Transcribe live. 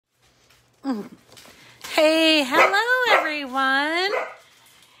Hey, hello everyone.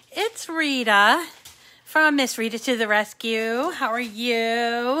 It's Rita from Miss Rita to the Rescue. How are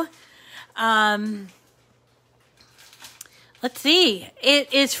you? Let's see.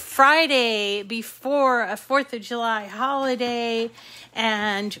 It is Friday before a 4th of July holiday,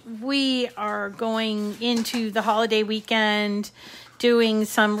 and we are going into the holiday weekend doing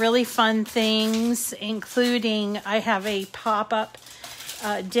some really fun things, including I have a pop-up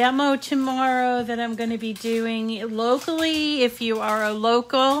demo tomorrow that I'm going to be doing locally. If you are a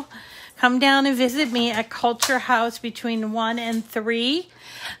local, come down and visit me at Culture House between 1 and 3.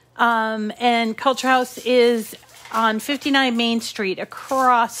 And Culture House is on 59 Main Street,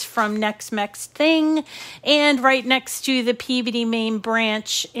 across from Next Mex Thing, and right next to the Peabody Main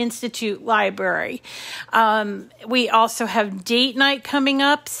Branch Institute Library. We also have date night coming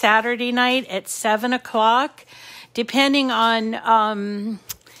up Saturday night at 7 o'clock. Depending on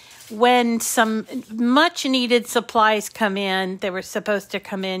when some much needed supplies come in. They were supposed to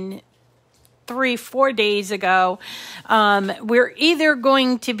come in 3-4 days ago. We're either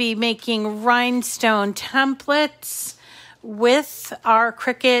going to be making rhinestone templates with our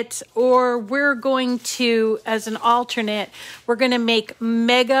Cricut, or we're going to, as an alternate, we're going to make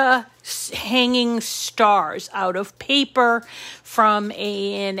mega hanging stars out of paper from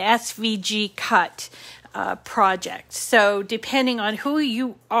an SVG cut project. So depending on who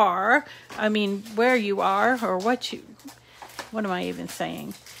you are, where you are, or what am I even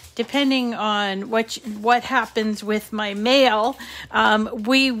saying? Depending on what happens with my mail,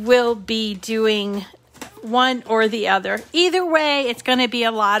 we will be doing one or the other. Either way, it's going to be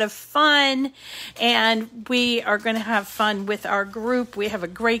a lot of fun, and we are going to have fun with our group. We have a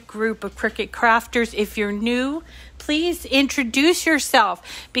great group of Cricut crafters. If you're new, please introduce yourself,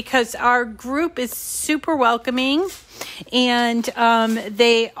 because our group is super welcoming, and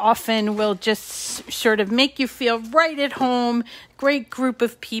they often will just sort of make you feel right at home. Great group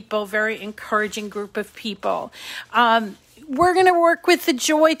of people, very encouraging group of people. We're going to work with the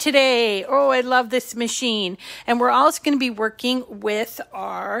Joy today. Oh, I love this machine. And we're also going to be working with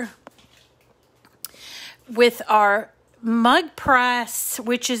our mug press,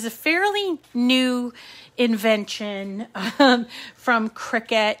 which is a fairly new invention from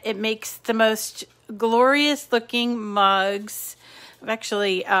Cricut. It makes the most glorious looking mugs. I've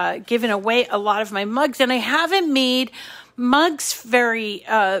actually given away a lot of my mugs, and I haven't made mugs very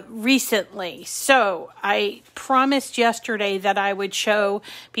recently. So I promised yesterday that I would show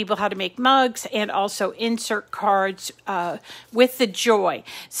people how to make mugs and also insert cards with the Joy.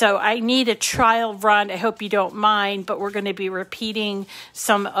 So I need a trial run. I hope you don't mind, but we're going to be repeating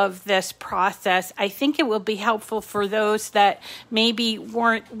some of this process. I think it will be helpful for those that maybe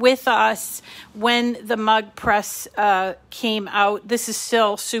weren't with us when the mug press came out. This is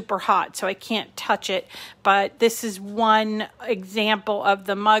still super hot, so I can't touch it, but this is one example of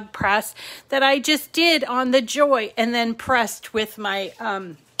the mug press that I just did on the Joy and then pressed with my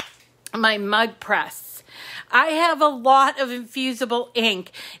my mug press. I have a lot of infusible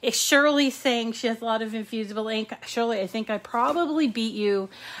ink. It's Shirley saying she has a lot of infusible ink. Shirley, I think I probably beat you.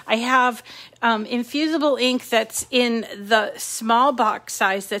 I have infusible ink that's in the small box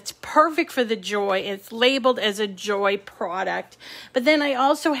size that's perfect for the Joy. It's labeled as a Joy product. But then I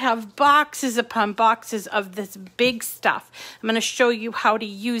also have boxes upon boxes of this big stuff. I'm going to show you how to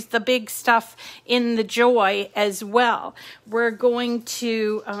use the big stuff in the Joy as well. We're going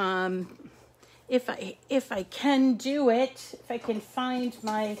to... If I can do it, if I can find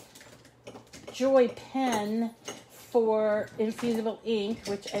my Joy pen for infusible ink,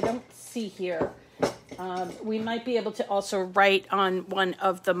 which I don't see here, we might be able to also write on one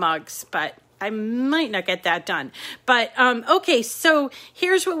of the mugs, but I might not get that done. But, okay, so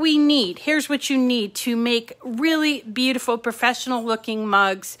here's what we need. Here's what you need to make really beautiful, professional-looking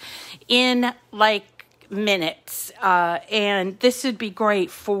mugs in, like, minutes. And this would be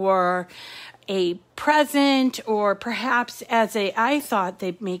great for a present, or perhaps I thought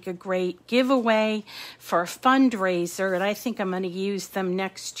they'd make a great giveaway for a fundraiser, and I think I'm going to use them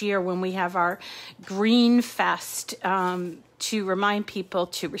next year when we have our Green Fest to remind people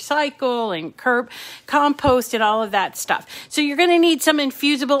to recycle and compost and all of that stuff. So you're going to need some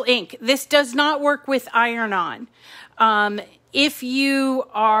infusible ink. This does not work with iron-on. If you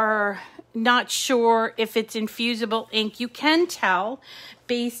are not sure if it's infusible ink, you can tell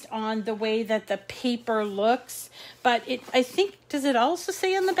based on the way that the paper looks, but I think, does it also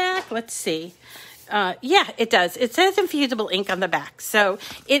say on the back? Let's see. Yeah, it does. It says infusible ink on the back. So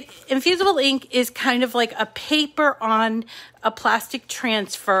infusible ink is kind of like a paper on a plastic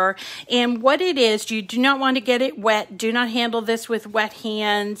transfer. And what it is, you do not want to get it wet. Do not handle this with wet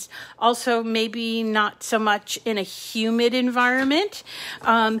hands. Also, maybe not so much in a humid environment.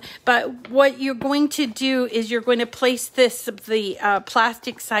 But what you're going to do is you're going to place the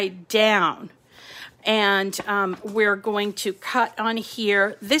plastic side down. And we're going to cut on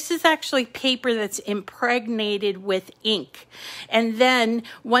here. This is actually paper that's impregnated with ink. And then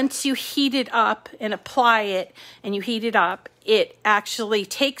once you heat it up and apply it, and you heat it up, it actually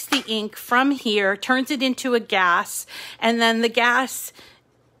takes the ink from here, turns it into a gas, and then the gas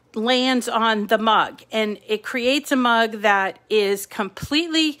lands on the mug, and it creates a mug that is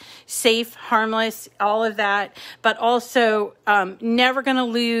completely safe, harmless, all of that, but also never going to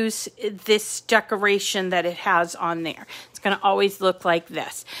lose this decoration that it has on there. It's going to always look like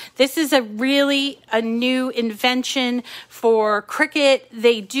this. This is a new invention for Cricut.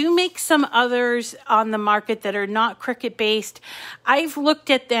 They do make some others on the market that are not Cricut based. I've looked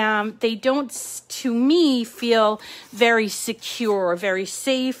at them. They don't, to me, feel very secure, very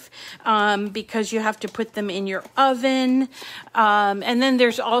safe, because you have to put them in your oven. And then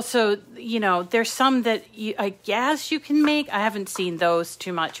there's also, there's some that I guess you can make. I haven't seen those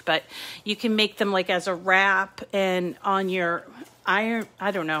too much, but you can make them like as a wrap and on your iron.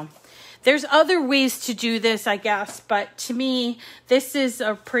 I don't know. There's other ways to do this, I guess, but to me, this is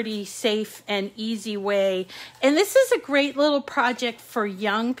a pretty safe and easy way. And this is a great little project for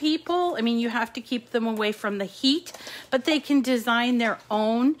young people. I mean, you have to keep them away from the heat, but they can design their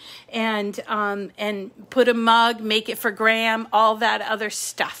own and put a mug, make it for Graham, all that other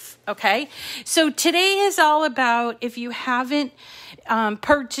stuff, okay? So today is all about, if you haven't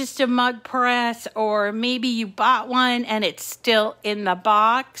purchased a mug press, or maybe you bought one and it's still in the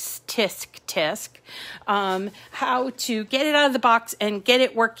box, tisk, how to get it out of the box and get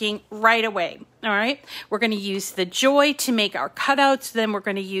it working right away. All right, we're going to use the Joy to make our cutouts. Then we're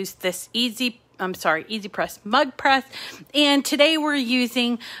going to use this Easy Press mug press, and today we're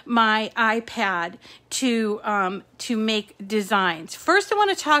using my iPad to make designs. First, I want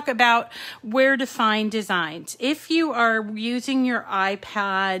to talk about where to find designs. If you are using your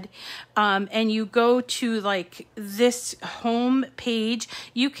iPad and you go to like this home page,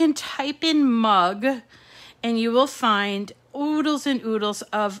 you can type in mug, and you will find oodles and oodles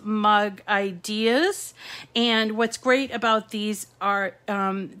of mug ideas. And what's great about these are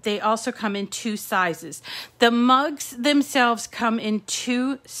they also come in two sizes. The mugs themselves come in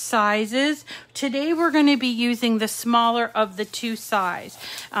two sizes. Today we're going to be using the smaller of the two size,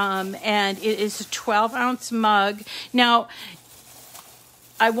 and it is a 12-ounce mug. Now,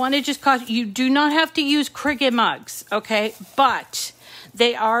 I want to just caution you, do not have to use Cricut mugs, okay? But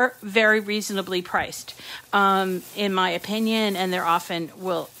they are very reasonably priced, in my opinion, and they're often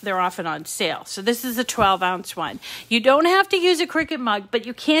on sale. So this is a 12-ounce one. You don't have to use a Cricut mug, but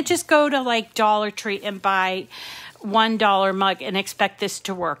you can't just go to like Dollar Tree and buy $1 mug and expect this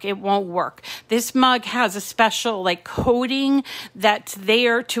to work. It won't work. This mug has a special like coating that's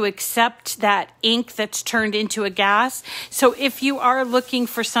there to accept that ink that's turned into a gas. So if you are looking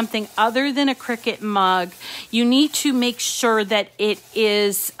for something other than a Cricut mug, you need to make sure that it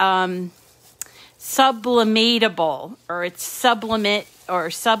is sublimatable, or it's sublimate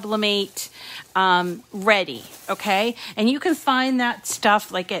ready, okay? And you can find that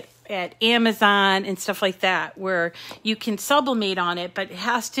stuff like at Amazon and stuff like that, where you can sublimate on it, but it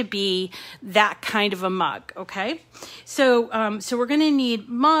has to be that kind of a mug, okay? So we're going to need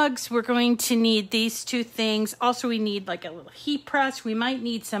mugs. We're going to need these two things. Also, we need like a little heat press. We might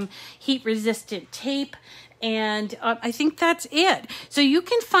need some heat-resistant tape. And I think that's it. So you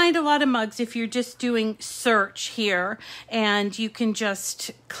can find a lot of mugs if you're just doing search here, and you can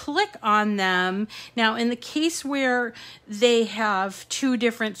just click on them. Now, in the case where they have two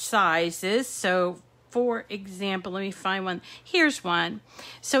different sizes, so for example, let me find one. Here's one.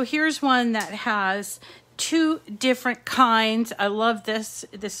 So here's one that has two different kinds. I love this.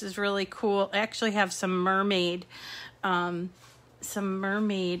 This is really cool. I actually have some mermaid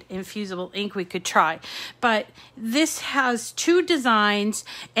infusible ink we could try, but this has two designs,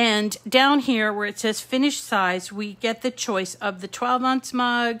 and down here where it says finished size, we get the choice of the 12-ounce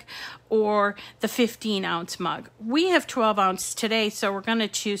mug or the 15-ounce mug. We have 12-ounce today, so we're going to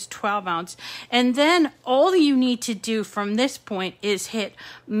choose 12-ounce, and then all you need to do from this point is hit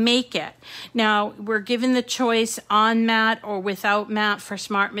make it. Now, we're given the choice on matte or without matte for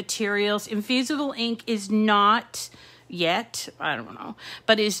smart materials. Infusible ink is not yet, I don't know,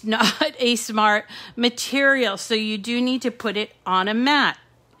 but is not a smart material, so you do need to put it on a mat.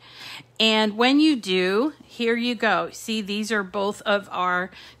 And when you do, here you go. See, these are both of our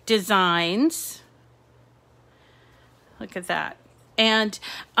designs. Look at that. And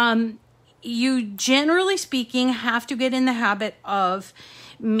you, generally speaking, have to get in the habit of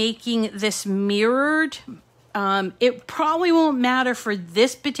making this mirrored. It probably won't matter for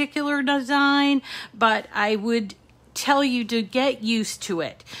this particular design, but I would tell you to get used to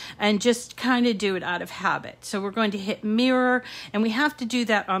it and just kind of do it out of habit. So we're going to hit mirror, and we have to do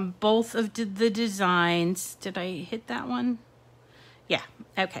that on both of the designs. Did I hit that one? Yeah,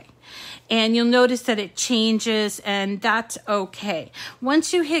 okay. And you'll notice that it changes, and that's okay.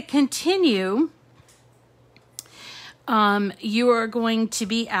 Once you hit continue, you are going to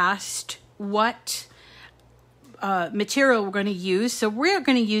be asked what material we're going to use. So we're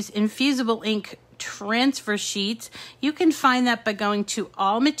going to use infusible ink transfer sheets. You can find that by going to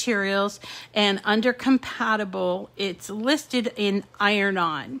all materials, and under compatible, it's listed in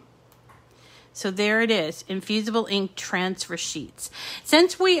iron-on. So there it is, infusible ink transfer sheets.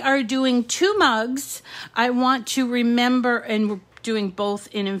 Since we are doing 2 mugs, I want to remember, and we're doing both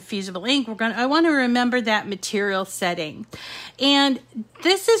in infusible ink, I want to remember that material setting. And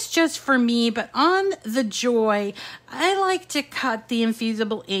this is just for me, but on the Joy, I like to cut the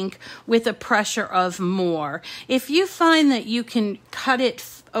infusible ink with a pressure of more. If you find that you can cut it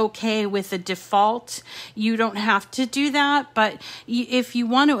okay with the default, you don't have to do that. But if you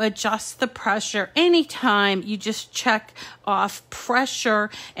want to adjust the pressure anytime, you just check off pressure,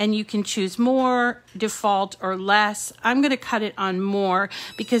 and you can choose more, default, or less. I'm going to cut it on more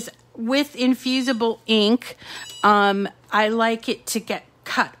because with infusible ink, I like it to get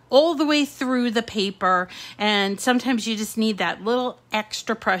cut all the way through the paper, and sometimes you just need that little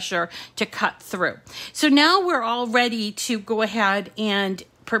extra pressure to cut through. So now we're all ready to go ahead and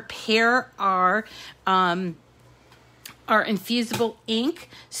prepare our infusible ink.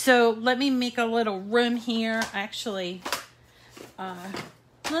 So let me make a little room here. Actually,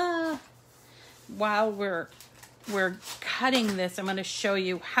 while we're cutting this, I'm going to show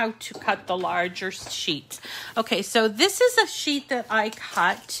you how to cut the larger sheets. Okay, so this is a sheet that I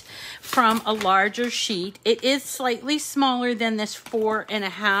cut from a larger sheet. It is slightly smaller than this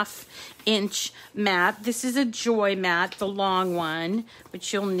 4.5-inch mat. This is a Joy mat, the long one,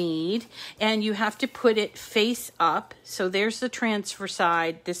 which you'll need, and you have to put it face up. So there's the transfer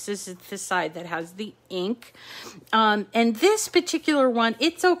side. This is the side that has the ink. And this particular one,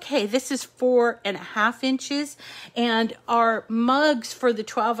 it's okay. This is 4.5 inches, and our mugs for the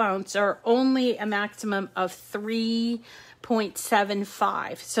 12-ounce are only a maximum of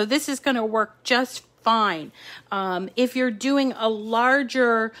 3.75. So this is going to work just fine. If you're doing a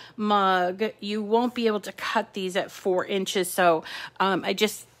larger mug, you won't be able to cut these at 4 inches. So I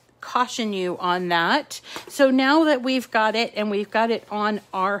just caution you on that. So now that we've got it, and we've got it on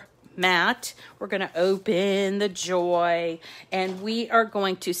our mat, we're going to open the Joy, and we are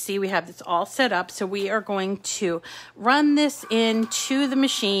going to see, we have this all set up. So we are going to run this into the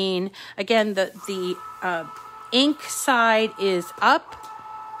machine. Again, the ink side is up,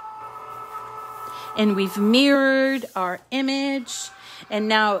 and we've mirrored our image, and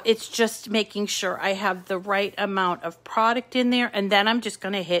now it's just making sure I have the right amount of product in there, and then I'm just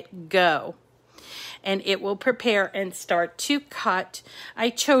going to hit go, and it will prepare and start to cut. I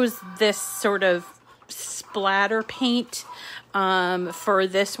chose this sort of splatter paint for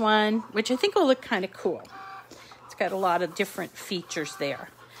this one, which I think will look kind of cool. It's got a lot of different features there.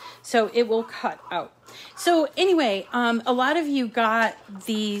 So it will cut out. So anyway, a lot of you got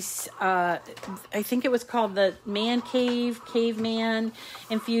these, I think it was called the Caveman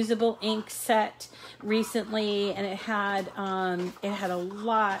infusible ink set recently, and it had a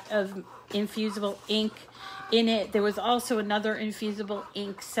lot of infusible ink in it. There was also another infusible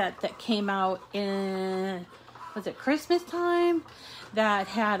ink set that came out in, was it Christmas time, that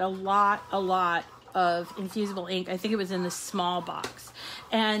had a lot of infusible ink. I think it was in the small box.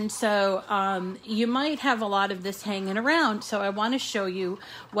 And so you might have a lot of this hanging around. So I want to show you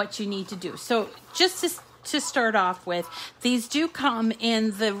what you need to do. So just to start off with, these do come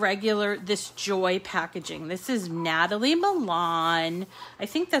in the regular, this Joy packaging. This is Natalie Milan. I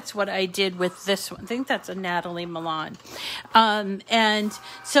think that's what I did with this one. I think that's a Natalie Milan. And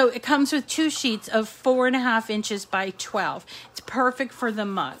so it comes with 2 sheets of 4.5 inches by 12. It's perfect for the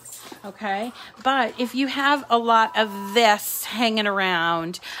mugs. Okay, but if you have a lot of this hanging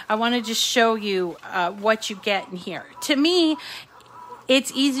around, I want to just show you what you get in here. To me,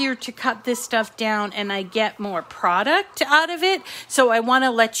 it's easier to cut this stuff down, and I get more product out of it. So I want to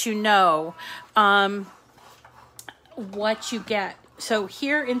let you know what you get. So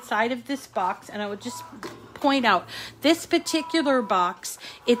here inside of this box, and I will just point out, this particular box,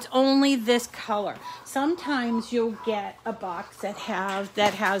 it's only this color. Sometimes you'll get a box that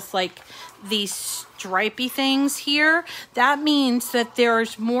has like these stripy things here. That means that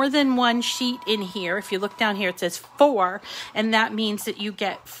there's more than one sheet in here. If you look down here, it says 4, and that means that you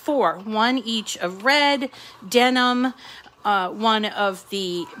get 4, one each of red, denim, one of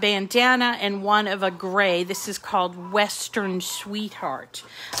the bandana, and one of a gray. This is called Western Sweetheart.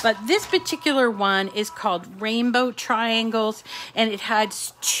 But this particular one is called Rainbow Triangles, and it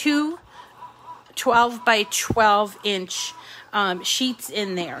has 2 12 by 12 inch sheets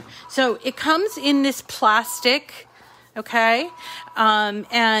in there. So it comes in this plastic, okay?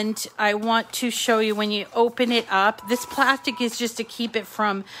 And I want to show you when you open it up. This plastic is just to keep it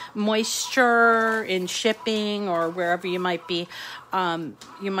from moisture in shipping or wherever you might be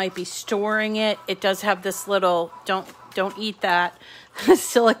storing it. It does have this little, don't eat that,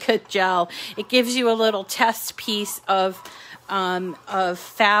 silica gel. It gives you a little test piece of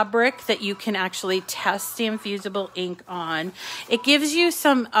fabric that you can actually test the infusible ink on. It gives you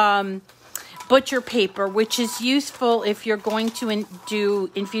some butcher paper, which is useful if you're going to do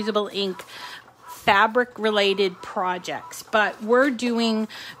infusible ink fabric related projects. But we're doing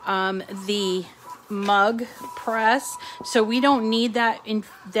the mug press, so we don't need that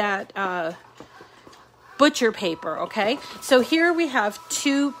butcher paper. Okay, so here we have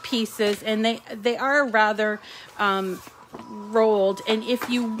 2 pieces, and they are rather rolled, and if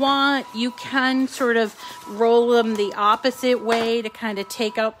you want, you can sort of roll them the opposite way to kind of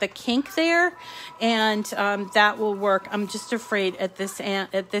take out the kink there, and that will work. I'm just afraid at this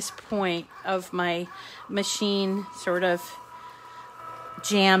point of my machine sort of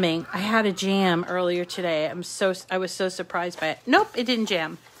jamming. I had a jam earlier today. I was so surprised by it. Nope, it didn't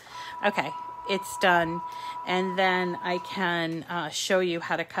jam. Okay, it's done, and then I can show you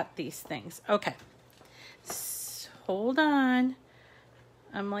how to cut these things. Okay. Hold on.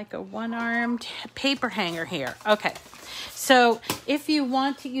 I'm like a one-armed paper hanger here. Okay. So if you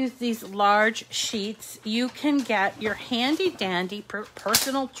want to use these large sheets, you can get your handy dandy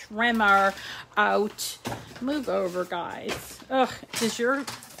personal trimmer out. Move over, guys. Ugh, does your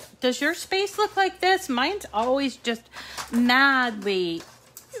space look like this? Mine's always just madly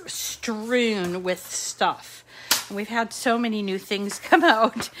strewn with stuff. We've had so many new things come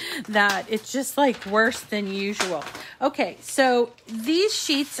out that it's just like worse than usual. Okay, so these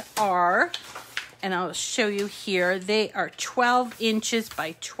sheets are, and I'll show you here, they are 12 inches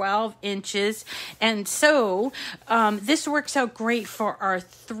by 12 inches. And so this works out great for our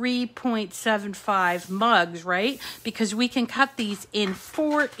 3.75 mugs, right? Because we can cut these in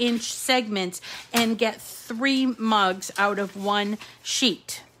 4-inch segments and get 3 mugs out of 1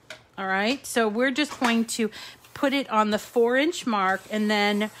 sheet. All right, so we're just going to put it on the 4-inch mark and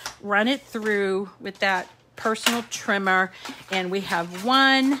then run it through with that personal trimmer, and we have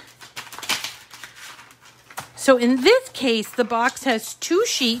 1. So in this case, the box has 2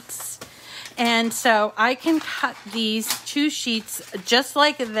 sheets, and so I can cut these 2 sheets just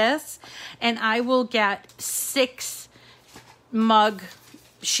like this, and I will get 6 mug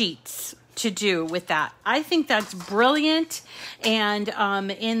sheets to do with that. I think that's brilliant. And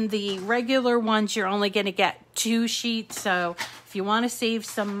in the regular ones, you're only going to get 2 sheets. So if you want to save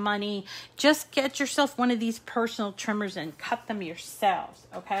some money, just get yourself one of these personal trimmers and cut them yourselves.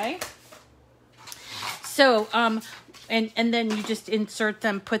 Okay. So, and then you just insert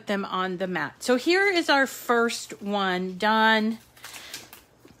them, put them on the mat. So here is our first one done.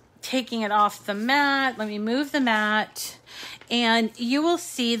 Taking it off the mat. Let me move the mat. And you will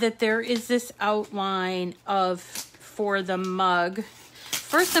see that there is this outline for the mug.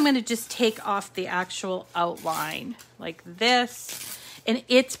 First, I'm going to just take off the actual outline like this. And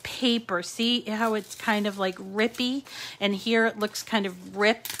it's paper. See how it's kind of like rippy? And here it looks kind of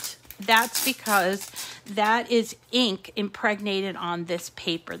ripped. That's because that is ink impregnated on this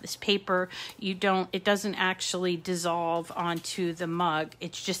paper. This paper, it doesn't actually dissolve onto the mug.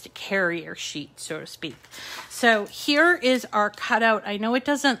 It's just a carrier sheet, so to speak. So here is our cutout. I know it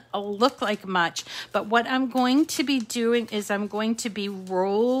doesn't look like much, but what I'm going to be doing is I'm going to be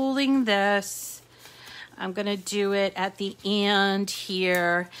rolling this. I'm going to do it at the end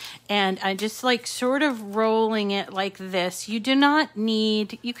here, and I just like sort of rolling it like this. You do not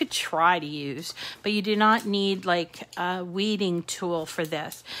need, you could try to use, but you do not need like a weeding tool for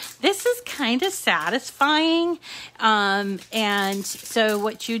this. This is kind of satisfying. And so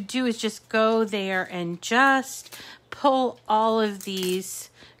what you do is just go there and just pull all of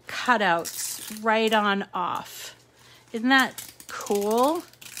these cutouts right on off. Isn't that cool?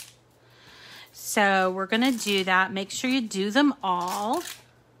 So we're going to do that. Make sure you do them all.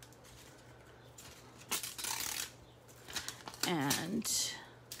 And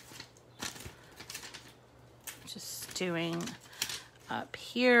just doing up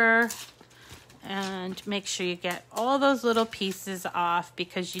here. And make sure you get all those little pieces off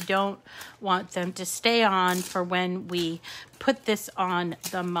because you don't want them to stay on for when we put this on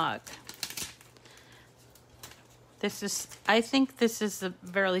the mug. I think this is a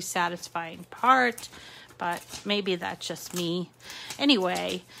very satisfying part, but maybe that's just me.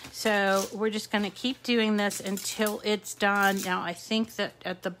 Anyway, so we're just going to keep doing this until it's done. Now, I think that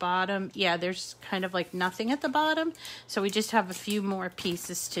at the bottom, yeah, there's kind of like nothing at the bottom. So we just have a few more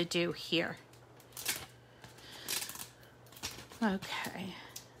pieces to do here. Okay.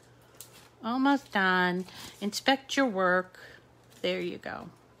 Almost done. Inspect your work. There you go.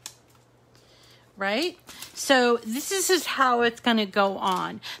 Right? So this is how it's going to go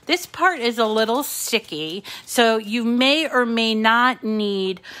on. This part is a little sticky, so you may or may not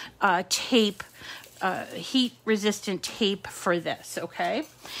need tape, heat resistant tape for this, okay?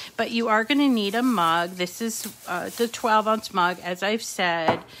 But you are going to need a mug. This is the 12-ounce mug, as I've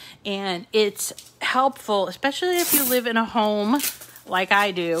said, and it's helpful, especially if you live in a home like I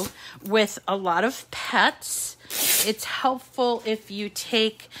do with a lot of pets. It's helpful if you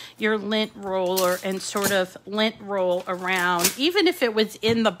take your lint roller and sort of lint roll around, even if it was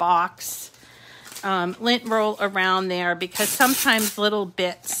in the box, lint roll around there, because sometimes little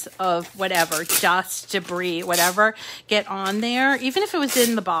bits of whatever, dust, debris, whatever, get on there, even if it was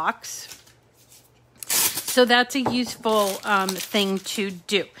in the box. So that's a useful thing to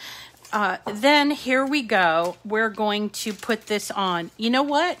do. Then here we go. We're going to put this on. You know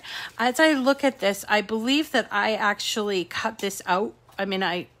what? As I look at this, I believe that I actually cut this out. I mean,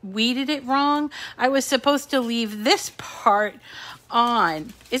 I weeded it wrong. I was supposed to leave this part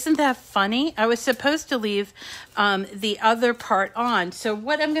on. Isn't that funny? I was supposed to leave the other part on. So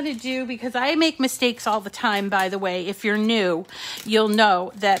what I'm going to do, because I make mistakes all the time, by the way, if you're new, you'll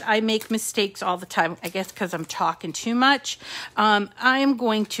know that I make mistakes all the time, I guess because I'm talking too much. I'm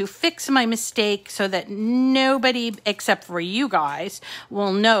going to fix my mistake so that nobody except for you guys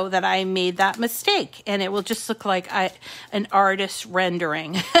will know that I made that mistake, and it will just look like an artist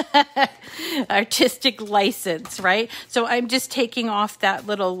rendering, artistic license, right? So I'm just taking off that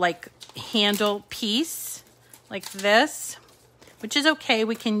little like handle piece like this, which is okay.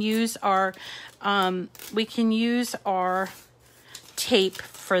 We can use our tape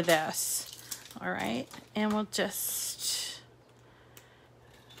for this. All right, and we'll just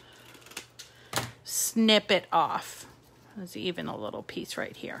snip it off. There's even a little piece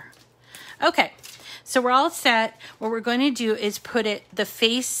right here. Okay, so we're all set. What we're going to do is put it the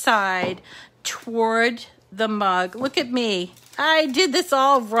face side toward the mug. Look at me. I did this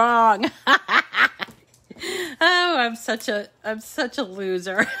all wrong. Oh, I'm such a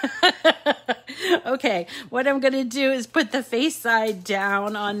loser. Okay, what I'm going to do is put the face side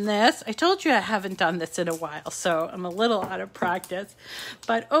down on this. I told you I haven't done this in a while, so I'm a little out of practice.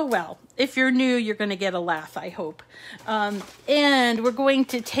 But oh well, if you're new, you're going to get a laugh, I hope. And we're going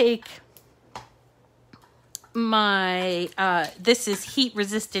to take my this is heat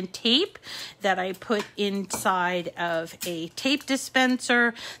resistant tape that I put inside of a tape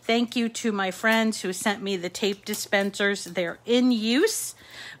dispenser. Thank you to my friends who sent me the tape dispensers. They're in use,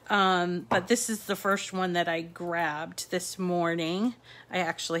 but this is the first one that I grabbed this morning. I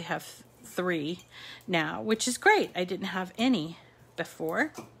actually have 3 now, which is great. I didn't have any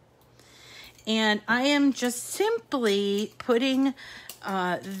before. And I am just simply putting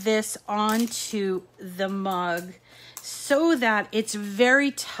this onto the mug so that it's very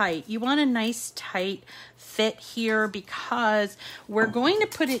tight. You want a nice tight fit here because we're going to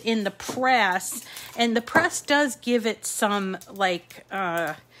put it in the press, and the press does give it some like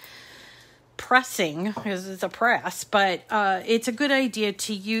pressing because it's a press, but it's a good idea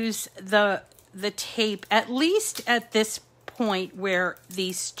to use the tape at least at this point where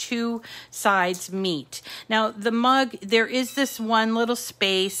these two sides meet. Now the mug, there is this one little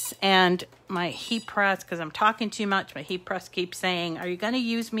space, and my heat press, because I'm talking too much, my heat press keeps saying, are you going to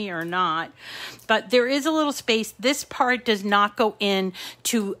use me or not? But there is a little space. This part does not go in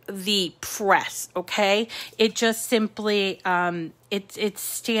to the press, okay? It just simply, it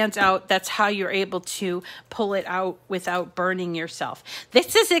stands out. That's how you're able to pull it out without burning yourself.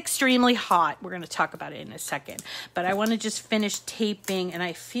 This is extremely hot. We're going to talk about it in a second. But I want to just finish taping, and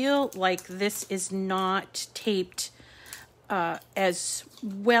I feel like this is not taped as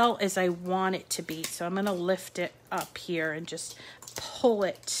well as I want it to be. So I'm going to lift it up here and just pull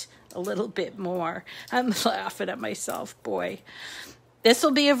it a little bit more. I'm laughing at myself, boy. This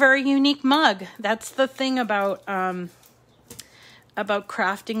will be a very unique mug. That's the thing about about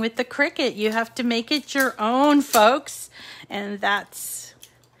crafting with the Cricut. You have to make it your own, folks, and that's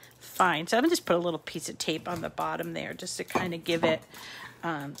fine. So I'm gonna just put a little piece of tape on the bottom there just to kind of give it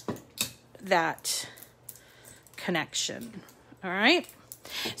that connection. All right.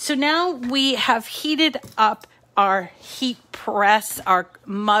 So now we have heated up our heat press, our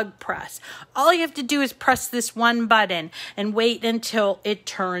mug press. All you have to do is press this one button and wait until it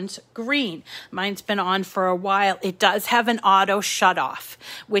turns green. Mine's been on for a while. It does have an auto shut off,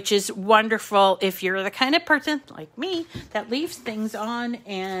 which is wonderful if you're the kind of person like me that leaves things on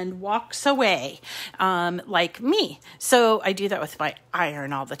and walks away, like me. So I do that with my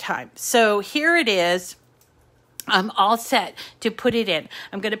iron all the time. So here it is. I'm all set to put it in.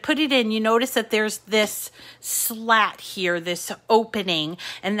 I'm going to put it in. You notice that there's this slat here, this opening,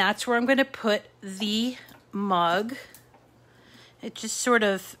 and that's where I'm going to put the mug. It just sort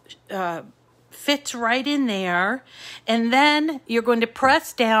of fits right in there. And then you're going to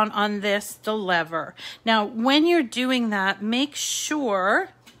press down on this, the lever. Now, when you're doing that, make sure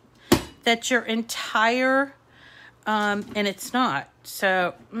that your entire, and it's not,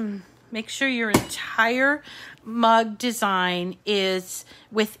 so make sure your entire mug design is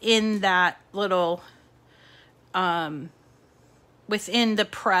within that little, within the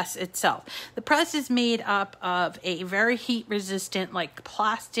press itself. The press is made up of a very heat resistant like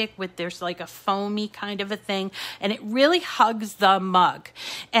plastic with there's like a foamy kind of a thing, and it really hugs the mug.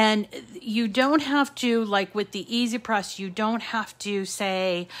 And you don't have to, like with the Easy Press, you don't have to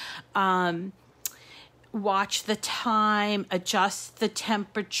say, watch the time, adjust the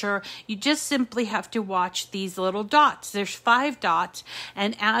temperature. You just simply have to watch these little dots. There's 5 dots,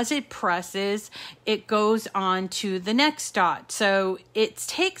 and as it presses, it goes on to the next dot. So it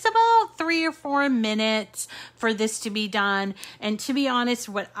takes about 3 or 4 minutes for this to be done. And to be honest,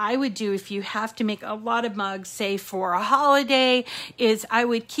 what I would do if you have to make a lot of mugs, say for a holiday, is I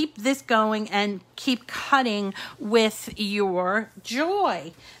would keep this going and keep cutting with your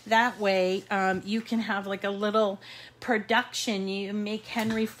Joy. That way you can have like a little production. You make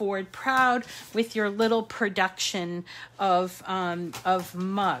Henry Ford proud with your little production of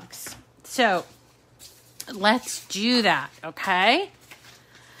mugs. So let's do that, okay?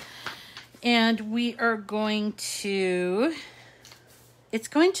 And we are going to, it's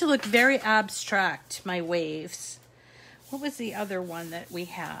going to look very abstract, my waves. What was the other one that we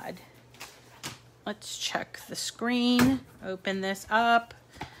had? Let's check the screen, open this up,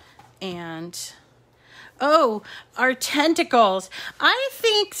 and oh, our tentacles. I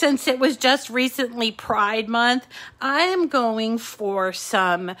think since it was just recently Pride Month, I am going for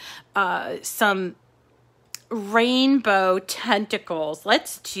some rainbow tentacles.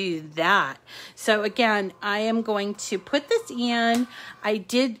 Let's do that. So again, I am going to put this in. I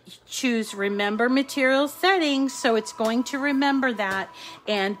did choose remember material settings, so it's going to remember that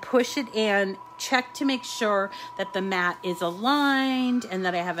and push it in. Check to make sure that the mat is aligned and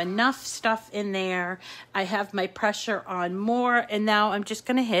that I have enough stuff in there. I have my pressure on more, and now I'm just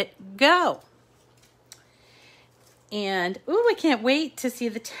going to hit go. And ooh, I can't wait to see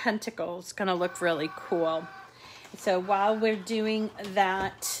the tentacles. It's going to look really cool. So while we're doing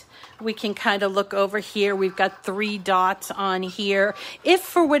that, we can kind of look over here. We've got 3 dots on here. If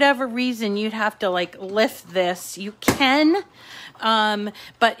for whatever reason you'd have to like lift this, you can,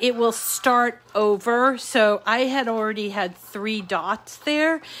 but it will start over. So I had already had 3 dots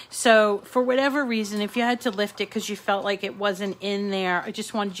there. So for whatever reason, if you had to lift it because you felt like it wasn't in there, I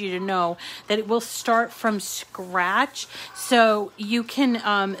just wanted you to know that it will start from scratch. So you can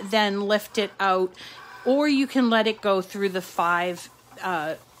then lift it out, or you can let it go through the 5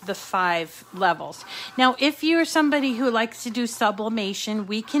 levels. Now, if you're somebody who likes to do sublimation,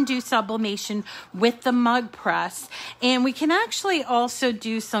 we can do sublimation with the mug press, and we can actually also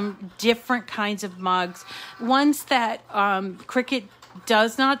do some different kinds of mugs, ones that Cricut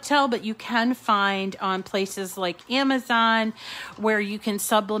does not tell, but you can find on places like Amazon, where you can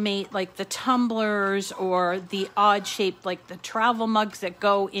sublimate like the tumblers or the odd shaped like the travel mugs that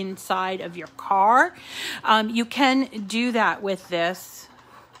go inside of your car. You can do that with this.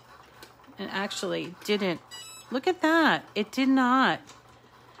 And actually didn't. Look at that. It did not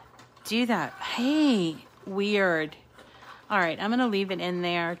do that. Hey, weird. All right, I'm going to leave it in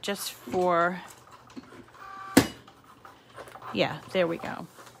there just for... Yeah, there we go.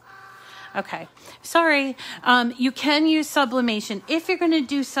 Okay, sorry. You can use sublimation if you're going to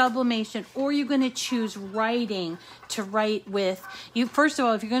do sublimation, or you're going to choose writing to write with. First of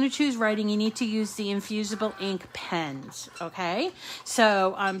all, if you're going to choose writing, you need to use the infusible ink pens. Okay,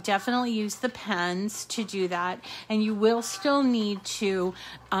 so definitely use the pens to do that, and you will still need to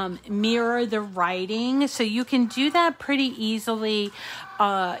mirror the writing, so you can do that pretty easily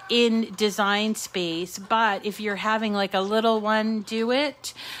in Design Space. But if you're having like a little one do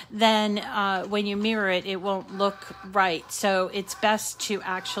it, then when you mirror it, it won't look right. So it's best to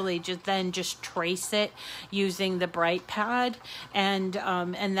actually just trace it using the bright pad, and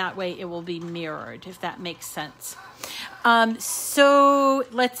that way it will be mirrored, if that makes sense. So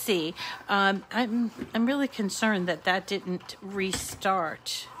let's see. I'm really concerned that didn't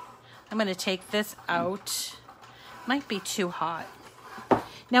restart. I'm going to take this out. Might be too hot.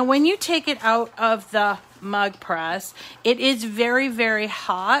 Now, when you take it out of the mug press, it is very, very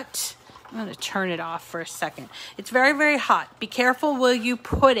hot. I'm going to turn it off for a second. It's very, very hot. Be careful where you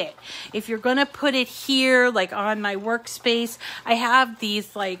put it. If you're going to put it here, like on my workspace, I have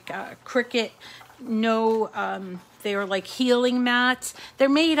these like Cricut, they are like healing mats. They're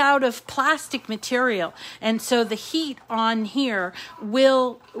made out of plastic material. And so the heat on here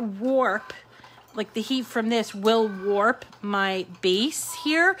will warp, like the heat from this will warp my base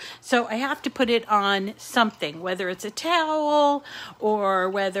here. So I have to put it on something, whether it's a towel or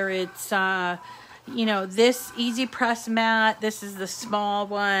whether it's, this Easy Press mat. This is the small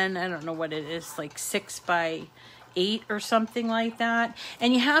one. I don't know what it is, like 6x8 or something like that.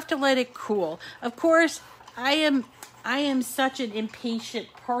 And you have to let it cool. Of course, I am such an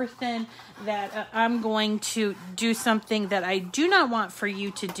impatient person that I'm going to do something that I do not want for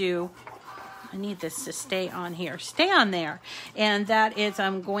you to do. I need this to stay on here. Stay on there. And that is,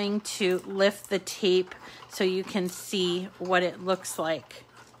 I'm going to lift the tape so you can see what it looks like.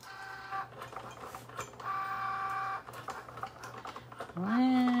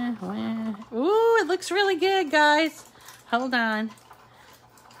 Ooh, it looks really good, guys. Hold on.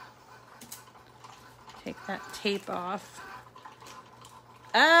 Take that tape off.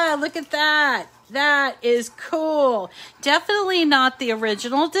 Ah, look at that. That is cool. Definitely not the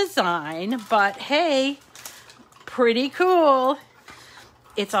original design, but hey, pretty cool.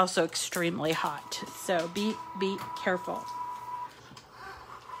 It's also extremely hot, so be careful.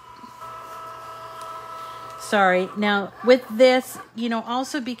 Sorry. Now, with this,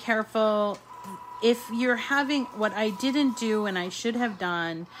 also be careful. If you're having, what I didn't do and I should have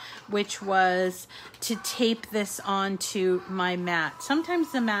done, which was to tape this onto my mat.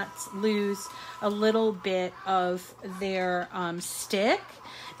 Sometimes the mats lose a little bit of their stick,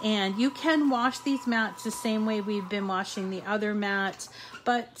 and you can wash these mats the same way we've been washing the other mats,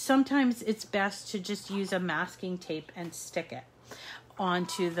 but sometimes it's best to just use a masking tape and stick it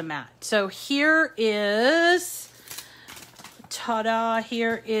onto the mat. So here is, ta-da,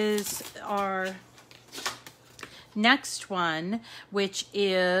 here is our next one, which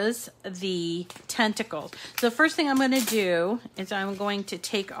is the tentacles. So the first thing I'm going to do is I'm going to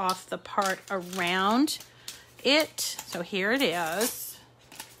take off the part around it. So here it is.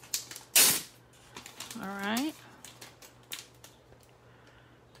 All right.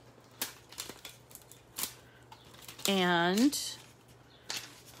 And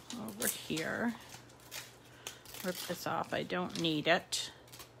over here, rip this off. I don't need it.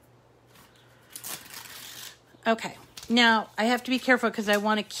 Okay, now I have to be careful because I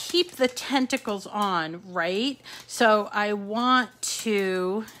want to keep the tentacles on, right? So I want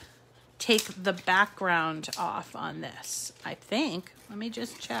to take the background off on this, I think. Let me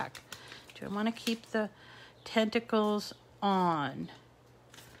just check. Do I want to keep the tentacles on?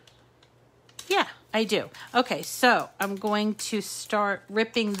 Yeah, I do. Okay, so I'm going to start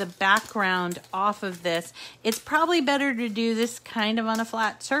ripping the background off of this. It's probably better to do this kind of on a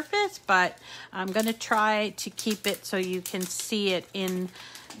flat surface, but I'm going to try to keep it so you can see it in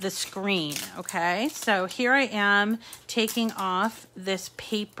the screen, okay? So here I am taking off this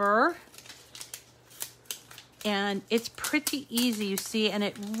paper, and it's pretty easy, you see, and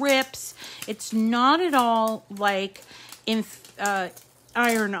it rips. It's not at all like in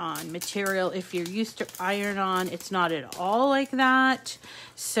iron-on material. If you're used to iron-on, it's not at all like that.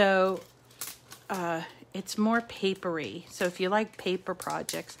 So it's more papery. So if you like paper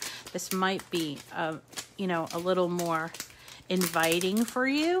projects, this might be a little more inviting for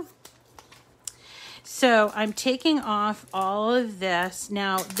you. So I'm taking off all of this.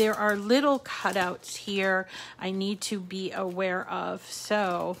 Now there are little cutouts here I need to be aware of.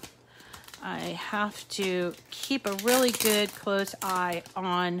 So I have to keep a really good close eye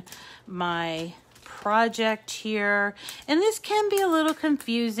on my project here. And this can be a little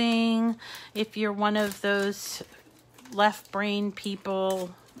confusing if you're one of those left brain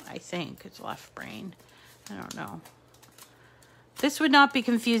people. I think it's left brain. I don't know. This would not be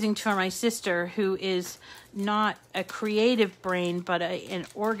confusing for my sister, who is not a creative brain, but an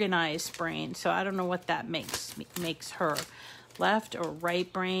organized brain. So I don't know what that makes her. Left or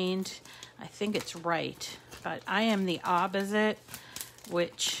right brained? I think it's right. But I am the opposite,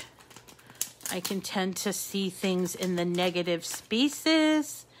 which I can tend to see things in the negative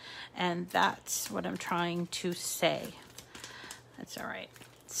spaces. And that's what I'm trying to say. That's all right.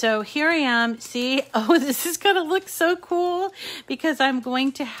 So here I am. See, oh, this is going to look so cool because I'm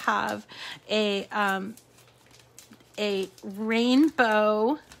going to have a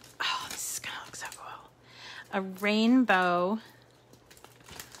rainbow. Oh, this is going to look so cool. A rainbow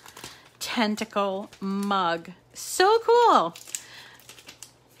tentacle mug. So cool.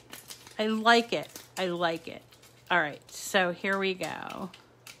 I like it. I like it. All right, so here we go.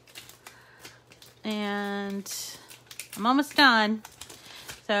 And I'm almost done.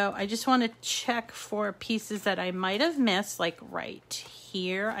 So I just want to check for pieces that I might have missed, like right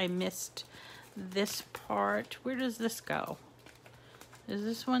here. I missed this part. Where does this go? Does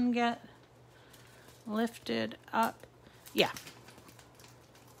this one get lifted up? Yeah.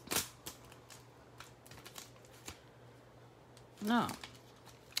 No.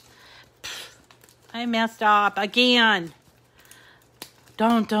 I messed up again.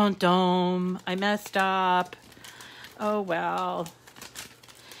 Don't. I messed up. Oh, well.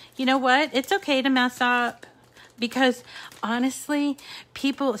 You know what? It's okay to mess up because honestly,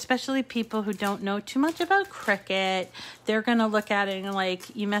 people, especially people who don't know too much about Cricut, they're going to look at it and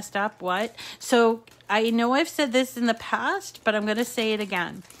like, you messed up, what? So I know I've said this in the past, but I'm going to say it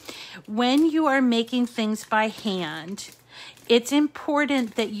again. When you are making things by hand, it's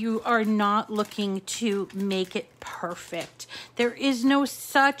important that you are not looking to make it perfect. There is no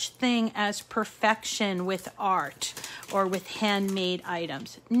such thing as perfection with art or with handmade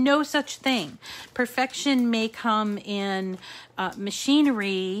items. No such thing. Perfection may come in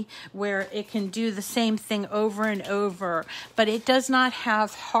machinery where it can do the same thing over and over, but it does not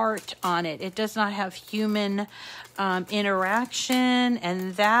have heart on it. It does not have human interaction,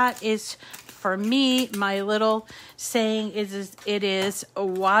 and that is, for me, my little saying is it is a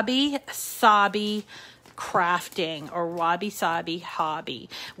wabi-sabi crafting or wabi-sabi hobby,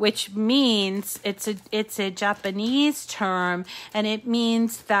 which means it's a Japanese term, and it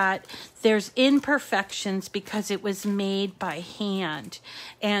means that there's imperfections because it was made by hand.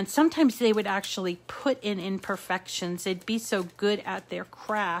 And sometimes they would actually put in imperfections. They'd be so good at their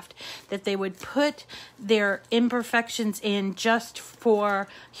craft that they would put their imperfections in just for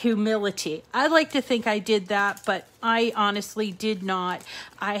humility. I like to think I did that, but I honestly did not.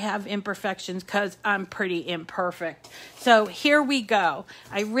 I have imperfections because I'm pretty imperfect. So here we go.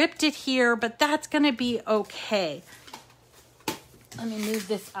 I ripped it here, but that's going to be okay. Let me move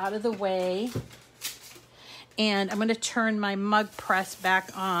this out of the way. And I'm going to turn my mug press back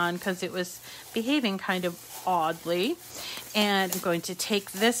on because it was behaving kind of oddly. And I'm going to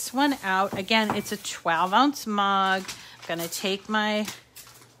take this one out. Again, it's a 12-ounce mug. I'm going to take my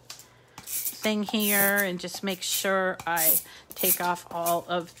thing here and just make sure I take off all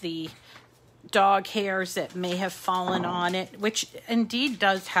of the dog hairs that may have fallen on it, which indeed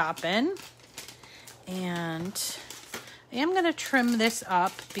does happen. And I am going to trim this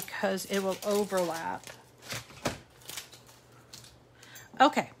up because it will overlap.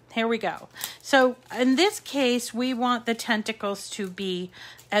 Okay, here we go. So in this case, we want the tentacles to be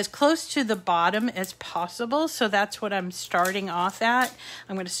as close to the bottom as possible. So that's what I'm starting off at.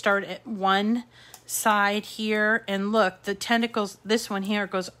 I'm going to start at one side here, and look, the tentacles, this one here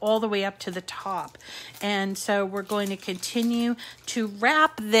goes all the way up to the top. And so we're going to continue to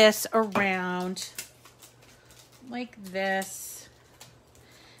wrap this around like this.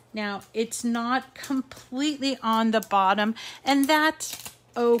 Now, it's not completely on the bottom, and that's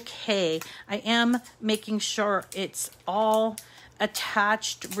okay. I am making sure it's all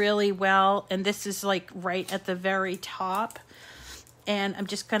attached really well, and this is like right at the very top. And I'm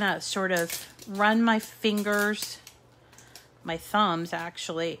just gonna sort of run my fingers, my thumbs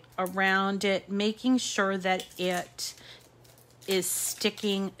actually, around it, making sure that it is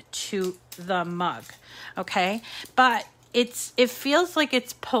sticking to the mug, okay? But it feels like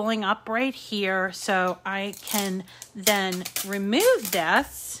it's pulling up right here, so I can then remove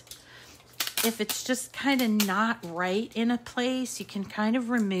this. If it's just kind of not right in a place, you can kind of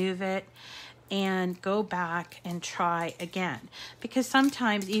remove it. and go back and try again. Because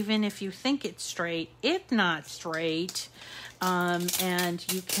sometimes even if you think it's straight, it's not straight. And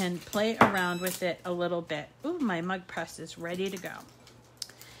you can play around with it a little bit. Ooh, my mug press is ready to go.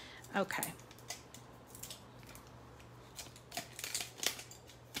 Okay.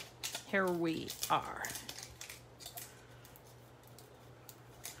 Here we are.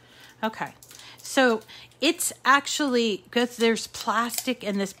 Okay, so it's actually, because there's plastic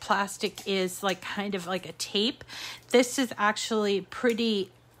and this plastic is like kind of like a tape, this is actually pretty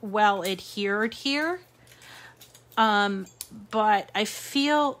well adhered here. But I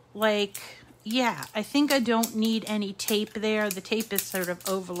feel like, yeah, I think I don't need any tape there. The tape is sort of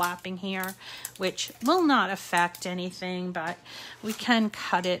overlapping here, which will not affect anything, but we can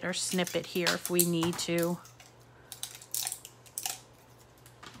cut it or snip it here if we need to.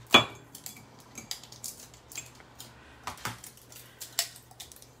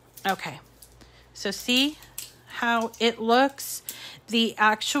 Okay, so see how it looks? The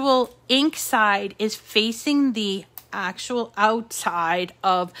actual ink side is facing the actual outside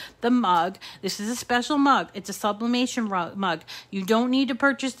of the mug. This is a special mug. It's a sublimation mug. You don't need to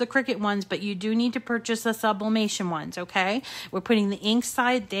purchase the Cricut ones, but you do need to purchase the sublimation ones, okay? We're putting the ink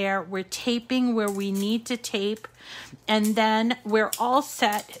side there. We're taping where we need to tape. And then we're all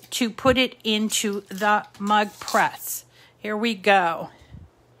set to put it into the mug press. Here we go.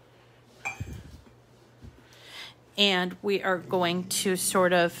 And we are going to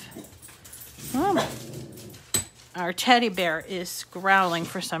sort of, oh, our teddy bear is growling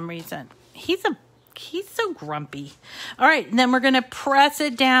for some reason. He's so grumpy. All right, and then we're going to press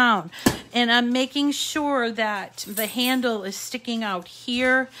it down. And I'm making sure that the handle is sticking out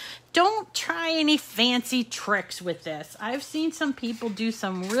here. Don't try any fancy tricks with this. I've seen some people do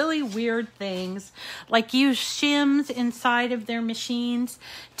some really weird things, like use shims inside of their machines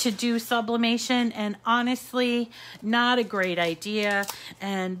to do sublimation, and honestly, not a great idea.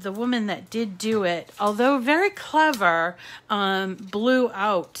 And the woman that did do it, although very clever, blew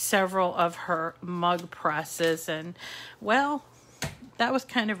out several of her mug presses, and well, that was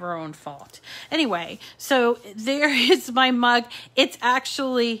kind of her own fault. Anyway, so there is my mug. It's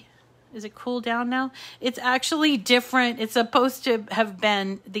actually, is it cooled down now? It's actually different. It's supposed to have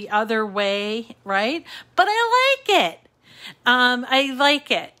been the other way, right? But I like it. I like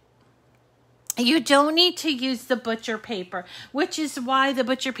it. You don't need to use the butcher paper, which is why the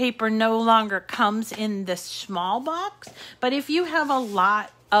butcher paper no longer comes in the small box. But if you have a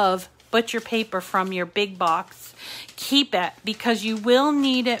lot of butcher paper from your big box, keep it, because you will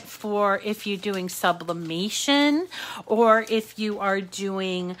need it for if you're doing sublimation or if you are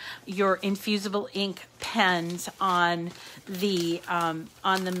doing your infusible ink pens on the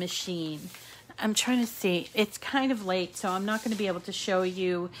machine. I'm trying to see. It's kind of late, so I'm not going to be able to show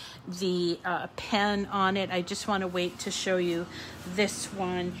you the pen on it. I just want to wait to show you this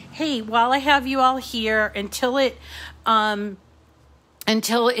one. Hey, while I have you all here, until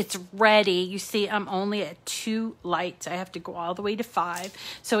it's ready, you see I'm only at 2 lights. I have to go all the way to 5.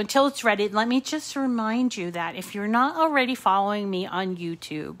 So until it's ready, let me just remind you that if you're not already following me on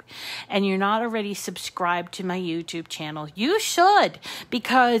YouTube and you're not already subscribed to my YouTube channel, you should,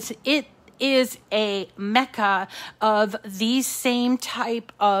 because it is a mecca of these same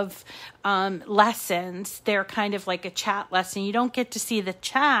type of lessons. They're kind of like a chat lesson. You don't get to see the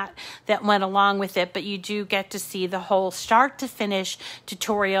chat that went along with it, but you do get to see the whole start to finish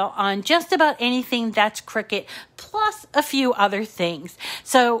tutorial on just about anything that's Cricut, plus a few other things.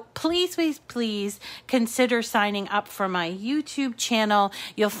 So please, please, please consider signing up for my YouTube channel.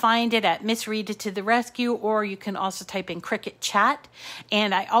 You'll find it at Miss Rita to the Rescue, or you can also type in Cricut Chat,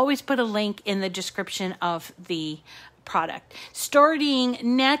 and I always put a link in the description of the product. Starting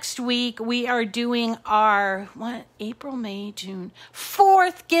next week, we are doing our April, May, June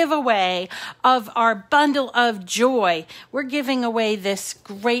 4th giveaway of our bundle of joy. We're giving away this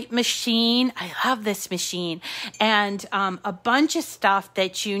great machine. I love this machine, and a bunch of stuff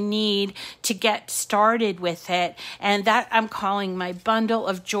that you need to get started with it, and that I'm calling my bundle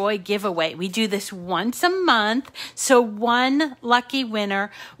of joy giveaway. We do this once a month, so one lucky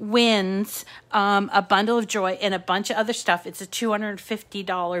winner wins a bundle of joy and a bunch of other stuff. It's a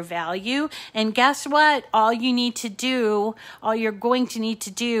 $250 value. And guess what? All you're going to need to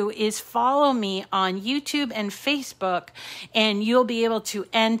do is follow me on YouTube and Facebook, and you'll be able to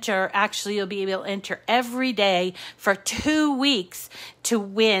enter. Actually, you'll be able to enter every day for 2 weeks to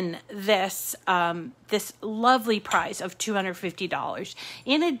win this this lovely prize of $250.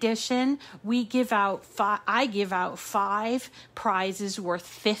 In addition, I give out 5 prizes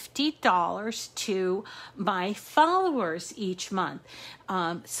worth $50 to my followers. followers each month.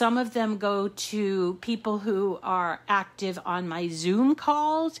 Some of them go to people who are active on my Zoom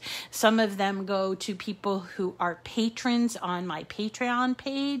calls. Some of them go to people who are patrons on my Patreon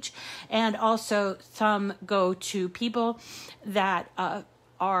page. And also some go to people that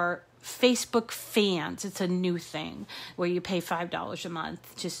are Facebook fans. It's a new thing where you pay $5 a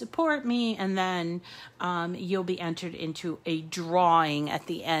month to support me, and then you'll be entered into a drawing at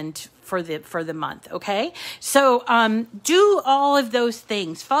the end for the month. Okay, so do all of those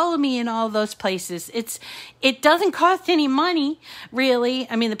things. Follow me in all those places. It doesn't cost any money, really.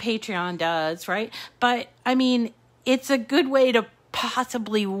 I mean, the Patreon does, right? But I mean, it's a good way to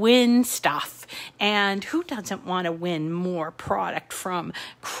possibly win stuff, and who doesn't want to win more product from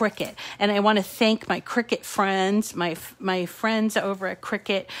Cricut? And I want to thank my Cricut friends, my friends over at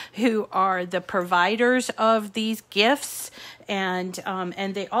Cricut, who are the providers of these gifts, and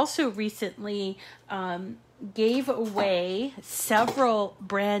they also recently gave away several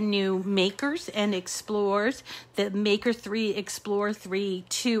brand new makers and explorers, the Maker 3, Explorer 3,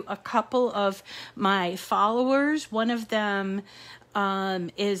 to a couple of my followers. One of them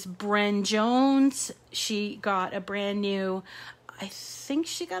is Bren Jones. She got a brand new, I think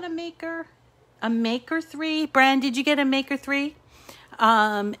she got a Maker 3. Bren, did you get a Maker 3?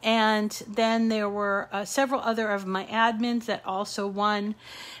 And then there were several other of my admins that also won,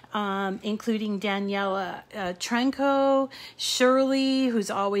 including Daniela Trenko, Shirley,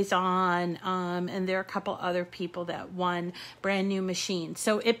 who's always on, and there are a couple other people that won brand new machines.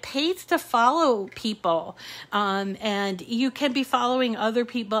 So it pays to follow people, and you can be following other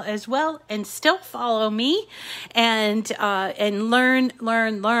people as well and still follow me and learn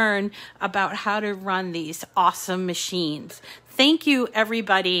about how to run these awesome machines. Thank you,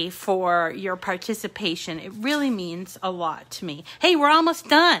 everybody, for your participation. It really means a lot to me. Hey, we're almost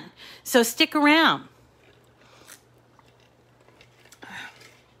done, so stick around.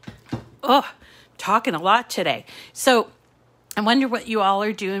 Oh, talking a lot today. So I wonder what you all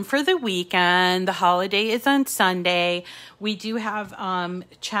are doing for the weekend. The holiday is on Sunday. We do have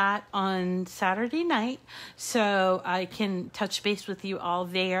chat on Saturday night, so I can touch base with you all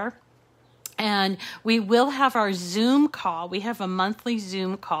there. And we will have our Zoom call. We have a monthly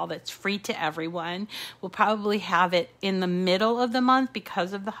Zoom call that's free to everyone. We'll probably have it in the middle of the month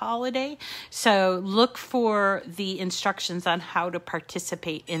because of the holiday. So look for the instructions on how to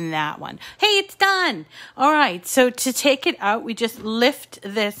participate in that one. Hey, it's done. All right. So to take it out, we just lift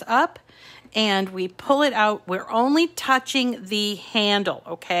this up and we pull it out. We're only touching the handle,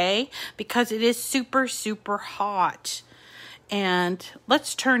 okay? Because it is super, super hot. And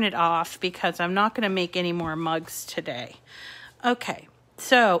let's turn it off because I'm not going to make any more mugs today. Okay,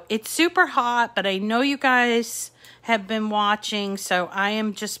 so it's super hot, but I know you guys have been watching, so I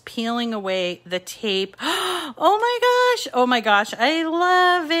am just peeling away the tape. Oh my gosh, I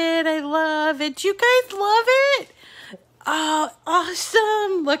love it. Do you guys love it? Oh,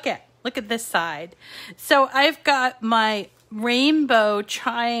 awesome. Look at this side. So I've got my rainbow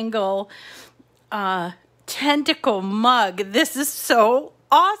triangle tentacle mug. This is so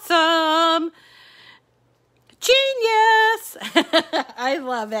awesome. Genius. I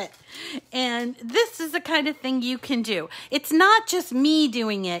love it. And this is the kind of thing you can do. It's not just me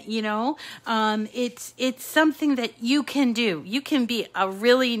doing it, you know. It's something that you can do. You can be a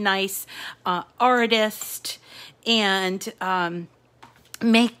really nice artist and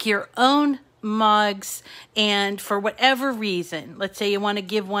make your own mugs, and for whatever reason, let's say you want to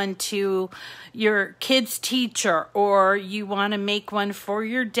give one to your kid's teacher, or you want to make one for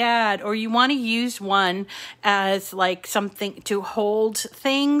your dad, or you want to use one as like something to hold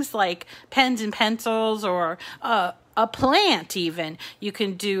things like pens and pencils, or a plant even. You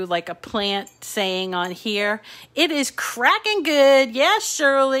can do like a plant saying on here, "It is cracking good." Yes,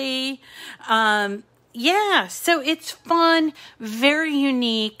 Shirley. Yeah, so it's fun, very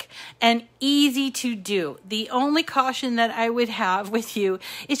unique, and easy to do. The only caution that I would have with you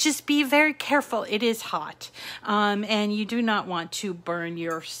is just be very careful. It is hot, and you do not want to burn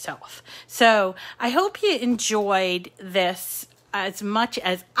yourself. So I hope you enjoyed this as much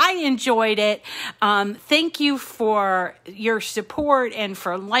as I enjoyed it. Thank you for your support and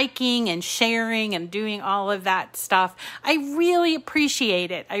for liking and sharing and doing all of that stuff. I really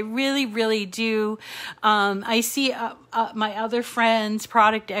appreciate it. I really, really do. I see my other friends,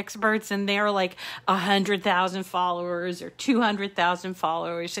 product experts, and they're like 100,000 followers or 200,000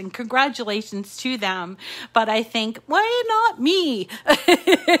 followers, and congratulations to them. But I think, why not me?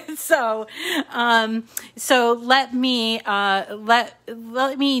 So let me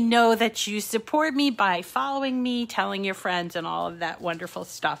let me know that you support me by following me, telling your friends, and all of that wonderful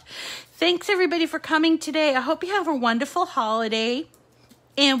stuff. thanks everybody for coming today. I hope you have a wonderful holiday,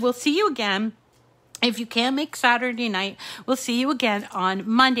 and we'll see you again. If you can't make Saturday night, we'll see you again on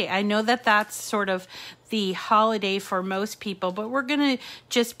Monday. I know that that's sort of the holiday for most people, but we're going to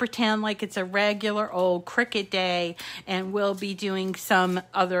just pretend like it's a regular old Cricut day, and we'll be doing some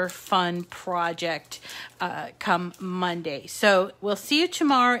other fun project come Monday. So we'll see you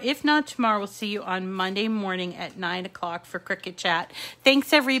tomorrow. If not tomorrow, we'll see you on Monday morning at 9 o'clock for Cricut Chat.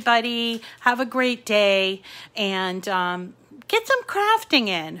 Thanks, everybody. Have a great day, and get some crafting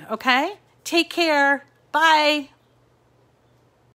in, okay? Take care. Bye.